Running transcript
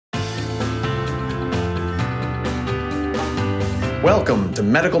Welcome to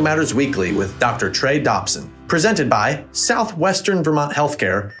Medical Matters Weekly with Dr. Trey Dobson, presented by Southwestern Vermont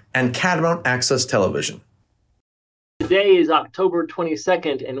Healthcare and Catamount Access Television. Today is October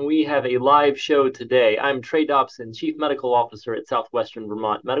 22nd, and we have a live show today. I'm Trey Dobson, Chief Medical Officer at Southwestern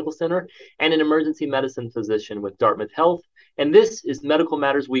Vermont Medical Center and an emergency medicine physician with Dartmouth Health. And this is Medical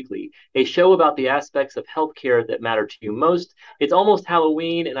Matters Weekly, a show about the aspects of healthcare that matter to you most. It's almost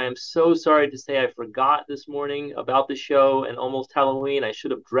Halloween, and I am so sorry to say I forgot this morning about the show and almost Halloween. I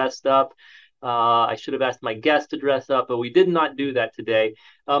should have dressed up. I should have asked my guest to dress up, but we did not do that today.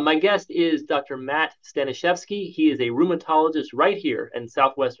 My guest is Dr. Matt Staniszewski. He is a rheumatologist right here in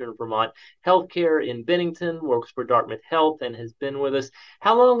Southwestern Vermont Healthcare in Bennington, works for Dartmouth Health, and has been with us.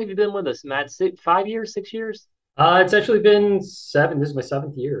 How long have you been with us, Matt? 5 years, 6 years? It's actually been 7. This is my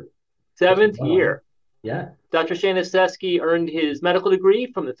 7th year. 7th year. Yeah. Dr. Staniszewski earned his medical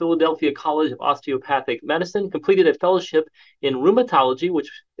degree from the Philadelphia College of Osteopathic Medicine, completed a fellowship in rheumatology, which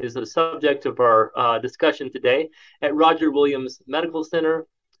is the subject of our discussion today, at Roger Williams Medical Center,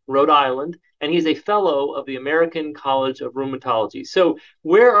 Rhode Island, and he's a fellow of the American College of Rheumatology. So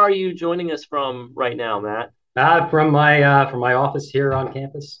where are you joining us from right now, Matt? From my office here on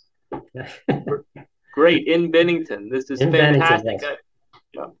campus. Great, in Bennington. This is fantastic.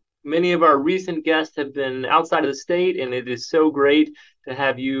 Yes. Many of our recent guests have been outside of the state, and it is so great to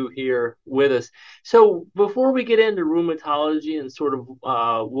have you here with us. So before we get into rheumatology and sort of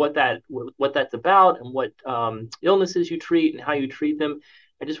what that's about and what illnesses you treat and how you treat them,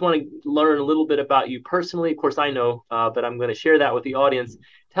 I just want to learn a little bit about you personally. Of course, I know, but I'm going to share that with the audience.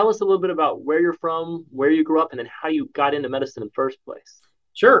 Tell us a little bit about where you're from, where you grew up, and then how you got into medicine in the first place.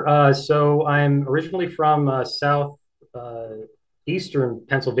 Sure. So I'm originally from southeastern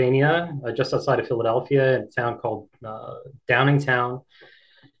Pennsylvania, just outside of Philadelphia, in a town called Downingtown,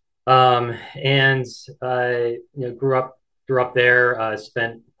 and I grew up there.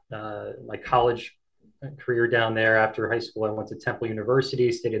 Spent my college career down there. After high school, I went to Temple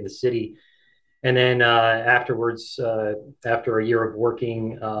University, stayed in the city, and then afterwards, after a year of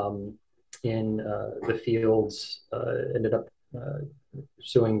working in the fields, ended up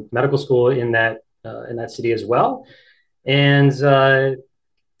pursuing medical school in that city as well. And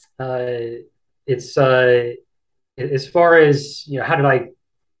it's as far as how did I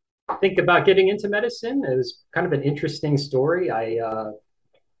think about getting into medicine? It was kind of an interesting story. I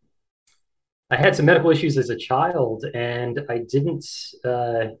had some medical issues as a child, and I didn't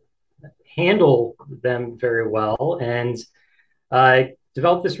handle them very well, and I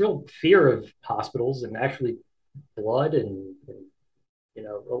developed this real fear of hospitals and actually blood, and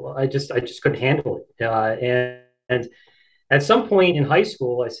I just couldn't handle it. And at some point in high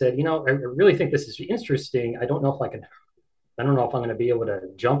school, I said, I really think this is interesting. I don't know if I'm going to be able to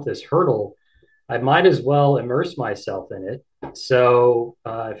jump this hurdle. I might as well immerse myself in it. So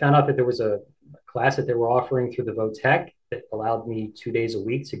I found out that there was a class that they were offering through the Votech that allowed me 2 days a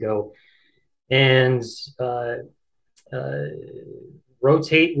week to go and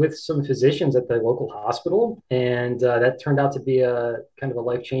rotate with some physicians at the local hospital. And that turned out to be a kind of a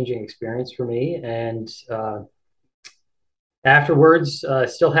life-changing experience for me. And afterwards,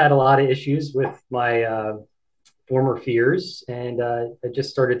 still had a lot of issues with my former fears. And I just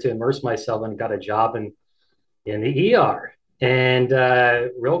started to immerse myself and got a job in the ER. And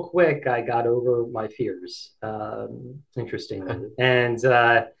real quick, I got over my fears, interestingly. And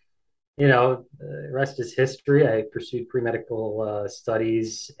the rest is history. I pursued pre-medical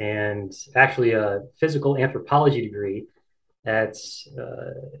studies and actually a physical anthropology degree at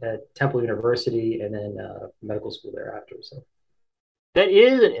Temple University, and then medical school thereafter. So that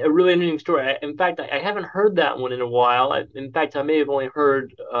is a really interesting story. In fact, I haven't heard that one in a while. In fact, I may have only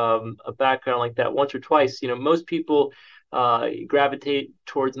heard a background like that once or twice. Most people gravitate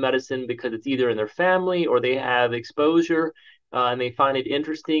towards medicine because it's either in their family or they have exposure. And they find it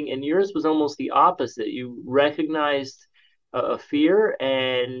interesting. And yours was almost the opposite. You recognized a fear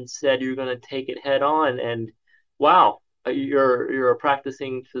and said you're going to take it head on. And wow, you're a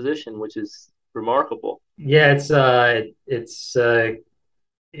practicing physician, which is remarkable. Yeah, it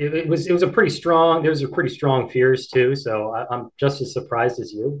was a pretty strong. There was a pretty strong fears too. So I'm just as surprised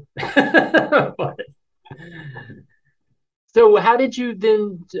as you. But... So how did you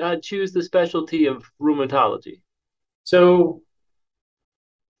then choose the specialty of rheumatology? So,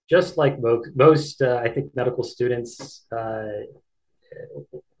 just like most I think medical students,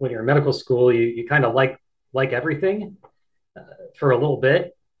 when you're in medical school, you kind of like everything for a little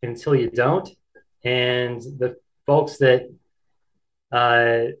bit until you don't. And the folks that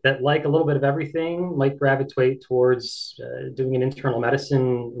like a little bit of everything might gravitate towards doing an internal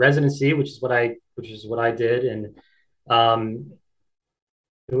medicine residency, which is what I did. And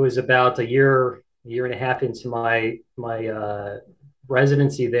it was about a year and a half into my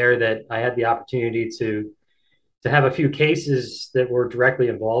residency there that I had the opportunity to have a few cases that were directly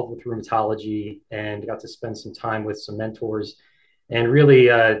involved with rheumatology, and got to spend some time with some mentors, and really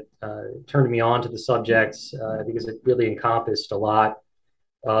turned me on to the subject because it really encompassed a lot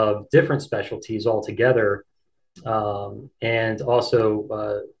of different specialties altogether, and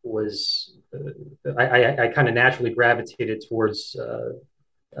also was I kind of naturally gravitated towards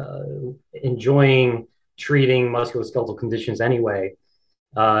enjoying treating musculoskeletal conditions anyway,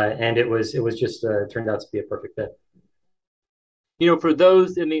 and it was just turned out to be a perfect fit. For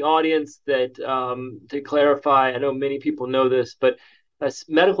those in the audience that, to clarify, I know many people know this, but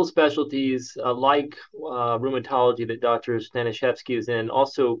medical specialties like rheumatology that Dr. Staniszewski is in,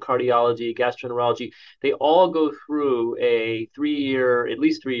 also cardiology, gastroenterology, they all go through a at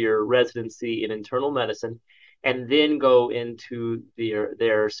least 3 year residency in internal medicine, and then go into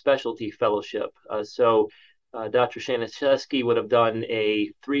their specialty fellowship. So Dr. Staniszewski would have done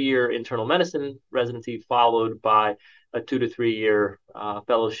a 3 year internal medicine residency, followed by a 2 to 3 year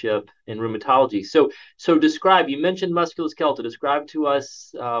fellowship in rheumatology. So you mentioned musculoskeletal. Describe to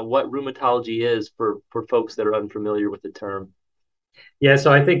us what rheumatology is for folks that are unfamiliar with the term. Yeah,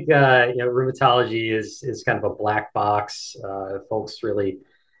 so I think rheumatology is kind of a black box. Folks really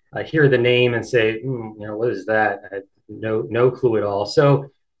hear the name and say, what is that? I have no clue at all. So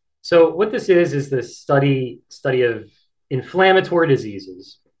what this is the study of inflammatory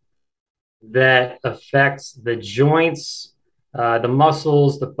diseases that affects the joints, the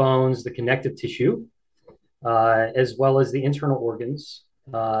muscles, the bones, the connective tissue, as well as the internal organs,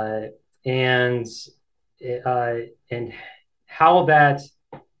 and how that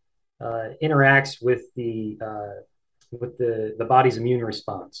interacts with the body's immune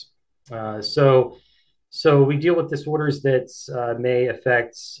response. So we deal with disorders that may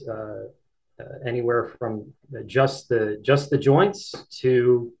affect anywhere from just the joints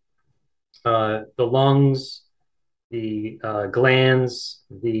to the lungs, the glands,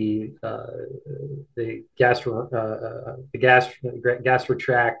 the gastric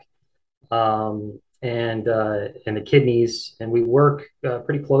tract, and the kidneys, and we work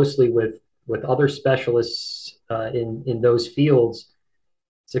pretty closely with other specialists in those fields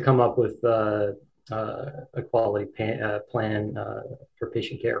to come up with a quality plan for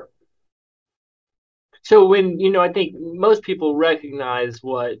patient care. So when, I think most people recognize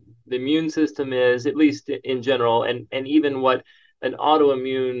what the immune system is, at least in general, and even what an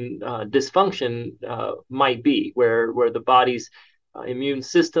autoimmune dysfunction might be, where the body's immune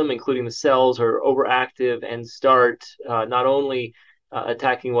system, including the cells, are overactive and start not only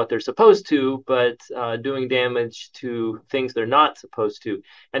attacking what they're supposed to, but doing damage to things they're not supposed to.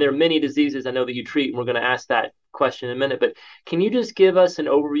 And there are many diseases I know that you treat, and we're going to ask that question in a minute. But can you just give us an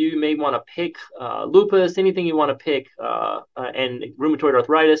overview? You may want to pick lupus, anything you want to pick, and rheumatoid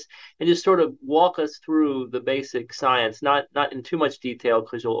arthritis, and just sort of walk us through the basic science, not in too much detail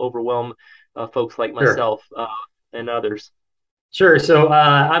because you'll overwhelm folks like myself and others. Sure. So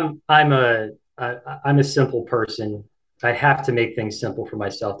I'm a simple person. I have to make things simple for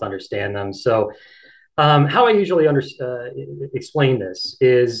myself to understand them. So how I usually explain this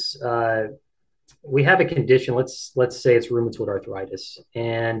is we have a condition. Let's say it's rheumatoid arthritis,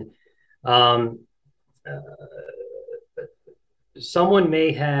 and someone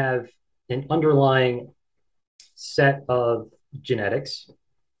may have an underlying set of genetics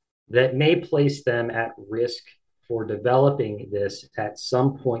that may place them at risk for developing this at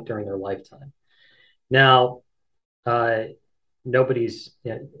some point during their lifetime. Now, I'm not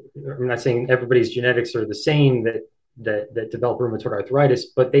saying everybody's genetics are the same that develop rheumatoid arthritis,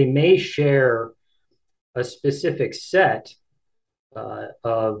 but they may share a specific set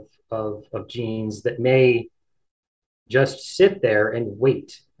of genes that may just sit there and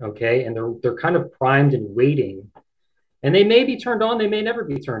wait. Okay, and they're kind of primed and waiting, and they may be turned on, they may never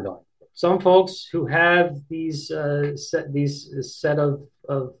be turned on. Some folks who have this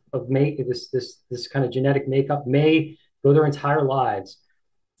kind of genetic makeup may go their entire lives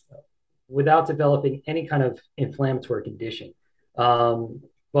without developing any kind of inflammatory condition.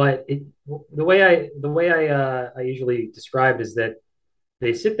 But the way I usually describe it is that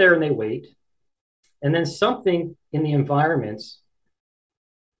they sit there and they wait, and then something in the environment,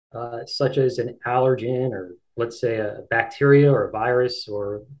 such as an allergen, or let's say a bacteria or a virus,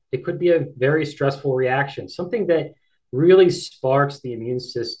 or it could be a very stressful reaction, something that really sparks the immune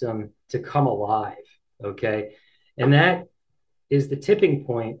system to come alive. Okay. And that is the tipping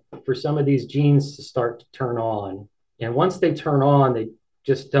point for some of these genes to start to turn on. And once they turn on, they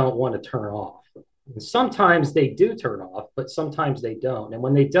just don't want to turn off. And sometimes they do turn off, but sometimes they don't. And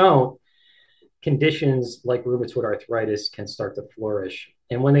when they don't, conditions like rheumatoid arthritis can start to flourish.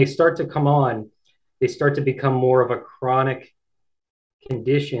 And when they start to come on, they start to become more of a chronic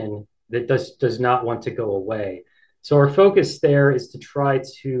condition that does not want to go away. So our focus there is to try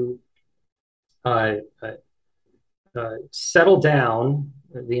to settle down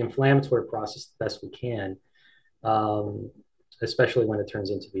the inflammatory process the best we can, especially when it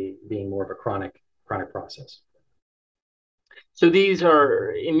turns into being more of a chronic process. So these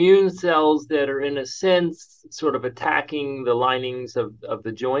are immune cells that are, in a sense, sort of attacking the linings of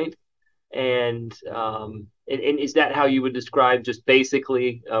the joint. And is that how you would describe just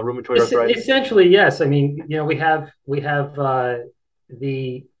basically rheumatoid arthritis? Essentially, yes. I mean, we have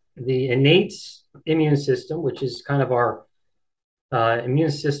the innate immune system, which is kind of our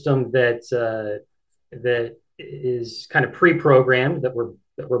immune system that is kind of pre-programmed, that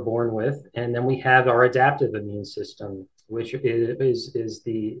we're born with, and then we have our adaptive immune system, which is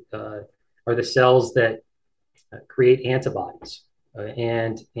are the cells that create antibodies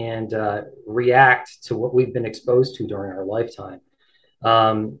and react to what we've been exposed to during our lifetime.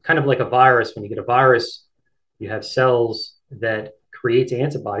 Kind of like a virus. When you get a virus, you have cells that create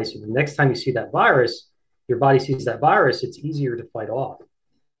antibodies. So the next time you see that virus, your body sees that virus, it's easier to fight off.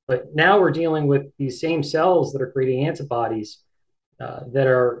 But now we're dealing with these same cells that are creating antibodies that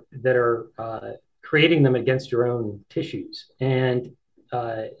are creating them against your own tissues, and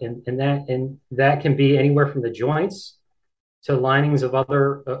that can be anywhere from the joints to linings of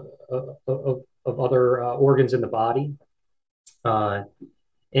other organs in the body,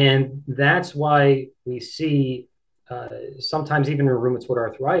 and that's why we see sometimes even in rheumatoid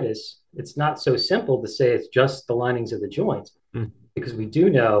arthritis, it's not so simple to say it's just the linings of the joints, because we do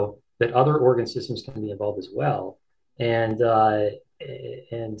know that other organ systems can be involved as well, and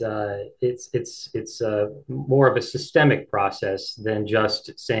it's more of a systemic process than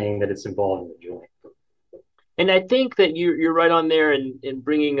just saying that it's involved in the joint. And I think that you're right on there in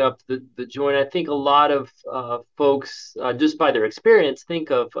bringing up the joint. I think a lot of folks, just by their experience,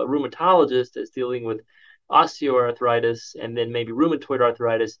 think of a rheumatologist as dealing with osteoarthritis and then maybe rheumatoid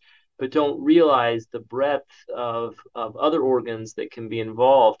arthritis, but don't realize the breadth of other organs that can be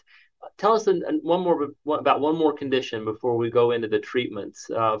involved. Tell us about one more condition before we go into the treatments.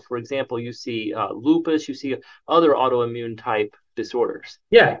 For example, you see lupus, you see other autoimmune type disorders.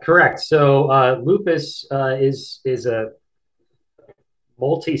 Yeah, correct. So lupus is a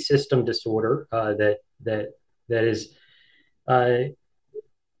multi-system disorder that is I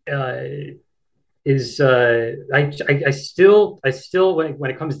still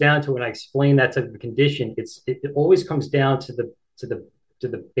when it comes down to it, when I explain that type of condition, it always comes down to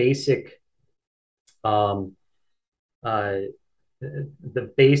the basic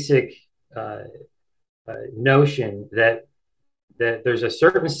notion that there's a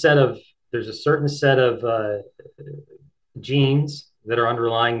certain set of genes that are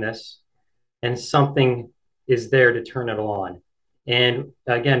underlying this, and something is there to turn it on. And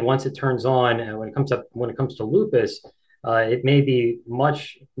again, once it turns on, and when it comes to lupus, it may be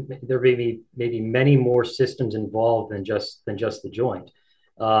there may be maybe many more systems involved than just the joint.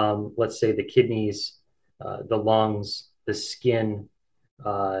 Let's say the kidneys, the lungs, the skin,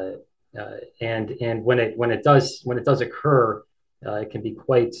 and when it does occur, it can be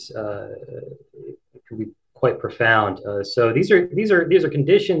quite profound. So these are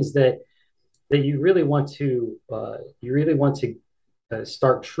conditions that you really want to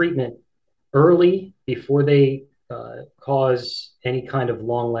start treatment early before they cause any kind of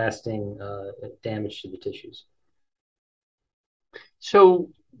long-lasting damage to the tissues. So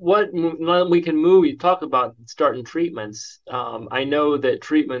we can move, you talk about starting treatments. I know that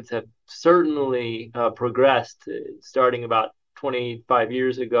treatments have certainly progressed starting about 25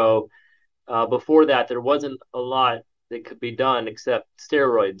 years ago. Before that, there wasn't a lot that could be done except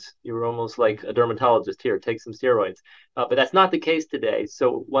steroids. You were almost like a dermatologist. Here, take some steroids. But that's not the case today.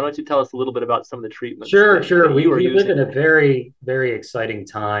 So why don't you tell us a little bit about some of the treatments? Sure. We live in a very, very exciting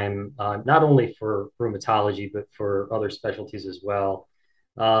time, not only for rheumatology, but for other specialties as well.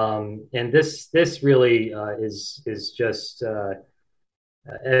 And this really is just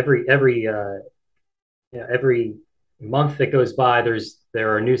every month that goes by,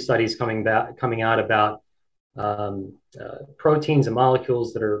 there are new studies coming out about proteins and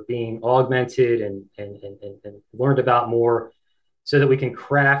molecules that are being augmented and learned about more, so that we can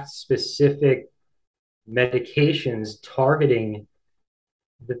craft specific medications targeting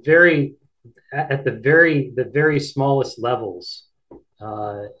the very smallest levels.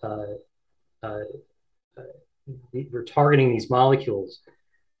 We're targeting these molecules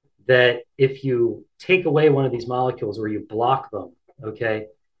that if you take away one of these molecules or you block them, okay,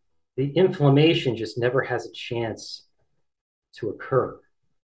 the inflammation just never has a chance to occur.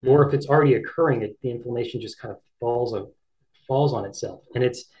 Or if it's already occurring, the inflammation just kind of falls on itself. And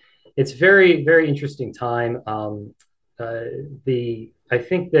it's very, very interesting time. I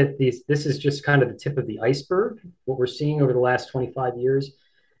think that this is just kind of the tip of the iceberg, what we're seeing over the last 25 years.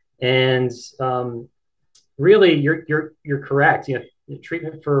 And really, you're correct. You know, the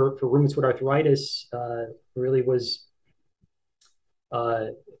treatment for rheumatoid arthritis really was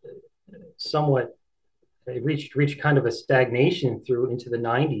somewhat reached kind of a stagnation through into the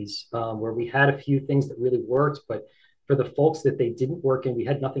 90s, where we had a few things that really worked, but for the folks that they didn't work in, we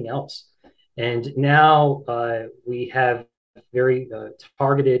had nothing else. And now we have very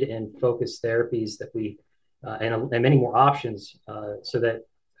targeted and focused therapies that and many more options, so that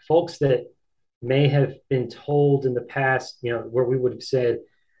folks that may have been told in the past, you know, where we would have said,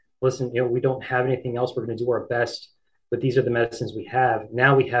 listen, you know, we don't have anything else, we're going to do our best, but these are the medicines we have.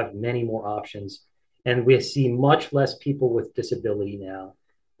 Now we have many more options, and we see much less people with disability now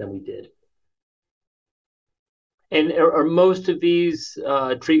than we did. And are most of these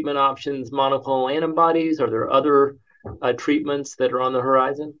treatment options monoclonal antibodies? Are there other treatments that are on the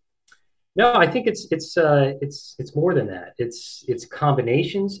horizon? No, I think it's more than that. It's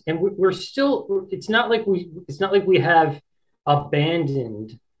combinations, and we're still. It's not like we have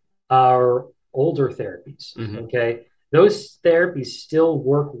abandoned our older therapies. Mm-hmm. Okay, those therapies still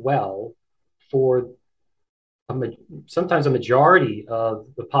work well for sometimes a majority of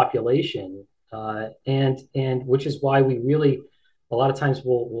the population, and which is why we really a lot of times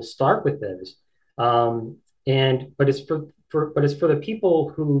we'll start with those. But it's for the people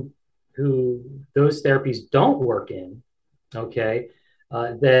who those therapies don't work in, okay,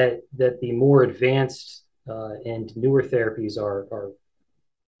 that the more advanced and newer therapies are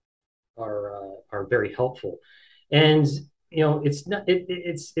very helpful. And you know, it's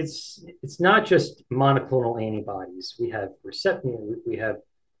not just monoclonal antibodies. We have Herceptin.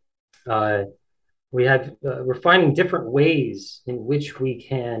 We're finding different ways in which we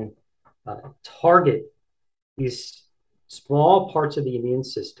can target these small parts of the immune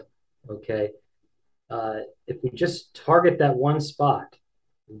system. Okay, if we just target that one spot,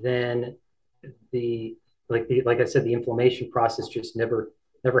 then like I said, the inflammation process just never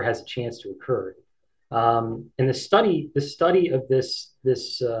has a chance to occur. And the study of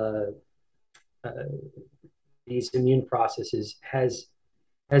these immune processes has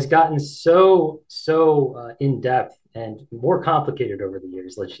gotten so in depth and more complicated over the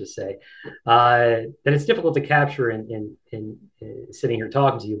years, let's just say, that it's difficult to capture in sitting here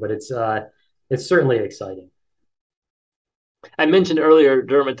talking to you, but it's certainly exciting. I mentioned earlier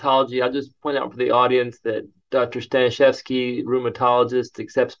dermatology. I'll just point out for the audience that Dr. Staniszewski, rheumatologist,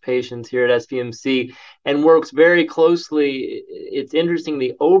 accepts patients here at SVMC and works very closely. It's interesting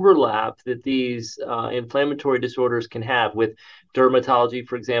the overlap that these inflammatory disorders can have with dermatology,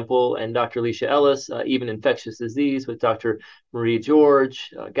 for example, and Dr. Alicia Ellis, even infectious disease with Dr. Marie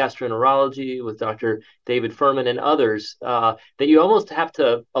George, gastroenterology with Dr. David Furman, and others, that you almost have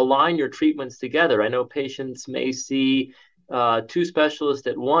to align your treatments together. I know patients may see two specialists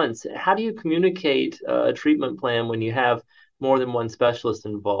at once. How do you communicate a treatment plan when you have more than one specialist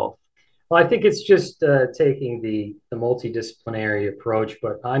involved? Well, I think it's just taking the multidisciplinary approach,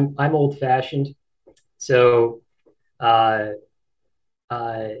 but I'm old-fashioned, so the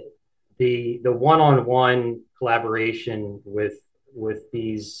one-on-one collaboration with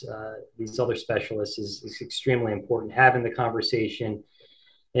these other specialists is extremely important. Having the conversation,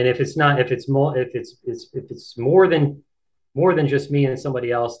 and if it's more than just me and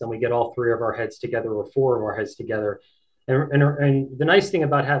somebody else, then we get all three of our heads together or four of our heads together. And the nice thing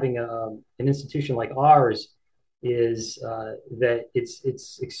about having an institution like ours is that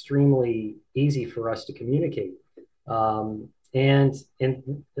it's extremely easy for us to communicate. And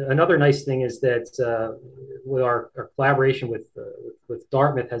another nice thing is that with our collaboration with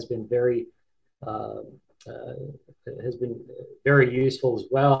Dartmouth has been very useful as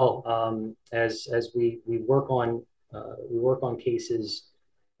well, as we work on cases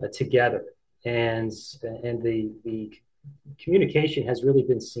together, and the communication has really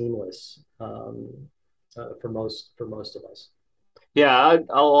been seamless for most of us. Yeah,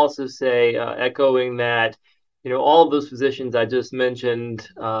 I'll also say, echoing that, you know, all of those physicians I just mentioned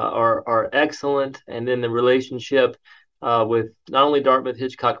are excellent, and then the relationship with not only Dartmouth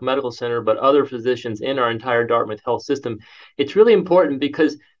Hitchcock Medical Center, but other physicians in our entire Dartmouth Health System. It's really important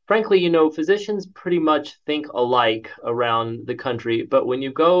because frankly, physicians pretty much think alike around the country, but when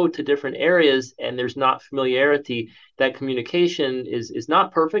you go to different areas and there's not familiarity, that communication is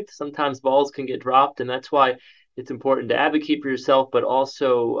not perfect. Sometimes balls can get dropped, and that's why it's important to advocate for yourself, but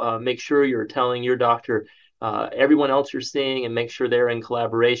also make sure you're telling your doctor everyone else you're seeing and make sure they're in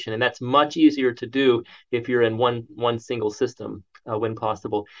collaboration. And that's much easier to do if you're in one single system when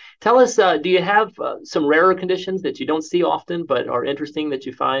possible. Tell us, do you have some rarer conditions that you don't see often but are interesting that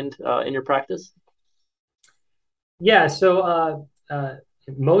you find in your practice? Yeah, so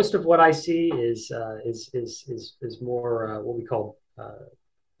most of what I see is more what we call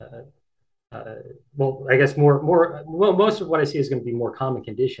well, I guess most of what I see is going to be more common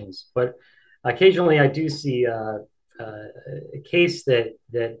conditions, but occasionally I do see a case that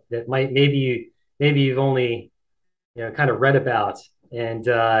might maybe you've only kind of read about, and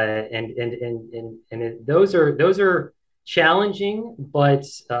those are challenging, but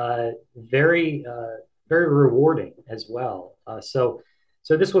very very rewarding as well. So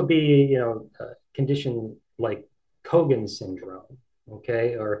this would be a condition like Cogan's syndrome,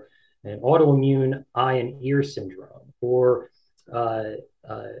 okay, or an autoimmune eye and ear syndrome, or uh,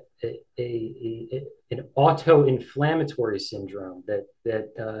 uh, an auto-inflammatory syndrome that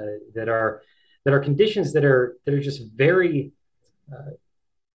are conditions that are just very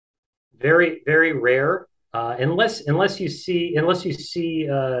very rare, unless you're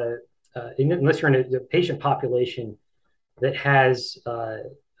in a patient population that has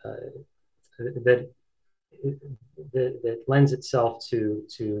that that lends itself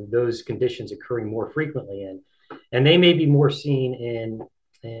to those conditions occurring more frequently and they may be more seen in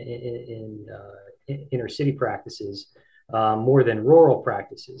inner city practices more than rural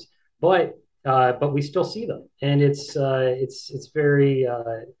practices, but we still see them, and it's very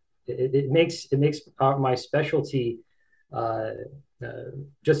it makes my specialty uh,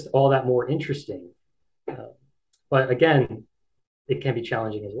 just all that more interesting. But again, it can be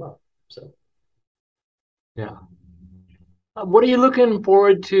challenging as well. So, Yeah. What are you looking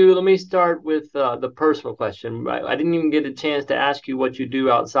forward to? Let me start with the personal question. I didn't even get a chance to ask you what you do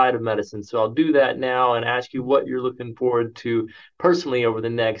outside of medicine, so I'll do that now and ask you what you're looking forward to personally over the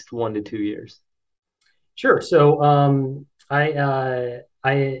next 1 to 2 years. sure. So, I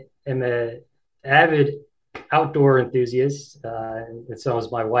am a avid outdoor enthusiast, and so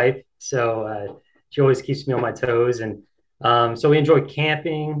is my wife. So she always keeps me on my toes, and so we enjoy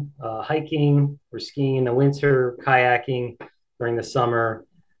camping, hiking, or skiing in the winter, kayaking during the summer.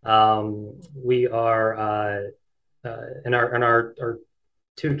 We are and our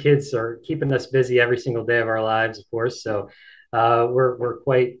two kids are keeping us busy every single day of our lives, of course. So we're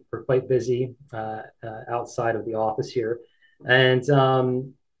quite busy outside of the office here, and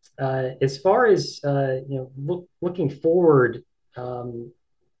as far as looking forward, um,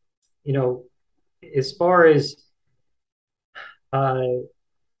 you know, as far as uh,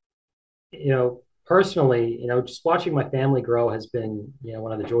 personally, just watching my family grow has been,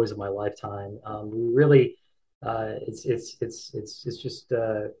 one of the joys of my lifetime. We really, it's just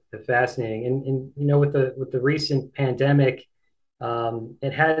fascinating, and with the recent pandemic,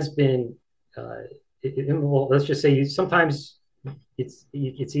 it has been, well, let's just say sometimes it's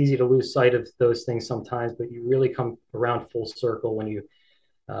easy to lose sight of those things sometimes, but you really come around full circle when you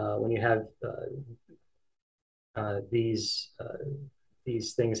have these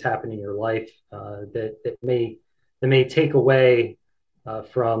things happen in your life that may take away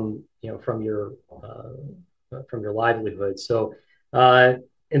from your livelihood. So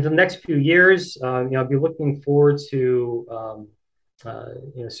in the next few years, I'll be looking forward to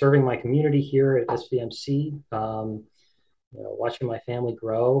serving my community here at SVMC. Watching my family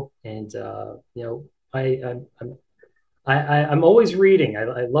grow, and I'm always reading.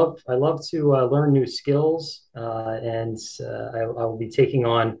 I love to learn new skills, and I'll be taking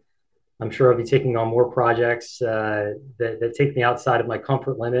on. I'm sure I'll be taking on more projects that take me outside of my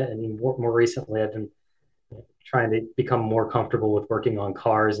comfort limit. And more recently, I've been trying to become more comfortable with working on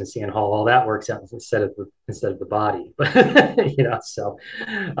cars and seeing how all that works out instead of the body. But so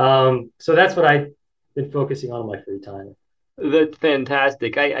that's what I've been focusing on in my free time. That's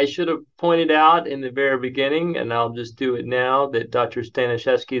fantastic. I should have pointed out in the very beginning, and I'll just do it now, that Dr.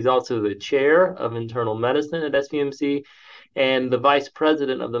 Staniszewski is also the chair of internal medicine at SVMC and the vice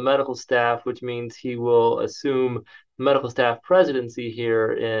president of the medical staff, which means he will assume medical staff presidency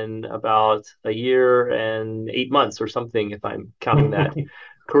here in about a year and 8 months or something, if I'm counting that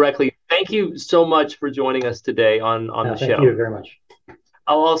correctly. Thank you so much for joining us today on the show. Thank you very much.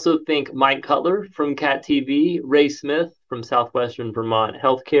 I'll also thank Mike Cutler from CAT TV, Ray Smith from Southwestern Vermont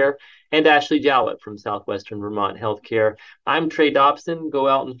Healthcare, and Ashley Jowett from Southwestern Vermont Healthcare. I'm Trey Dobson. Go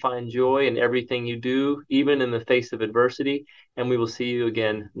out and find joy in everything you do, even in the face of adversity, and we will see you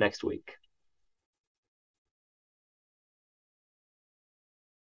again next week.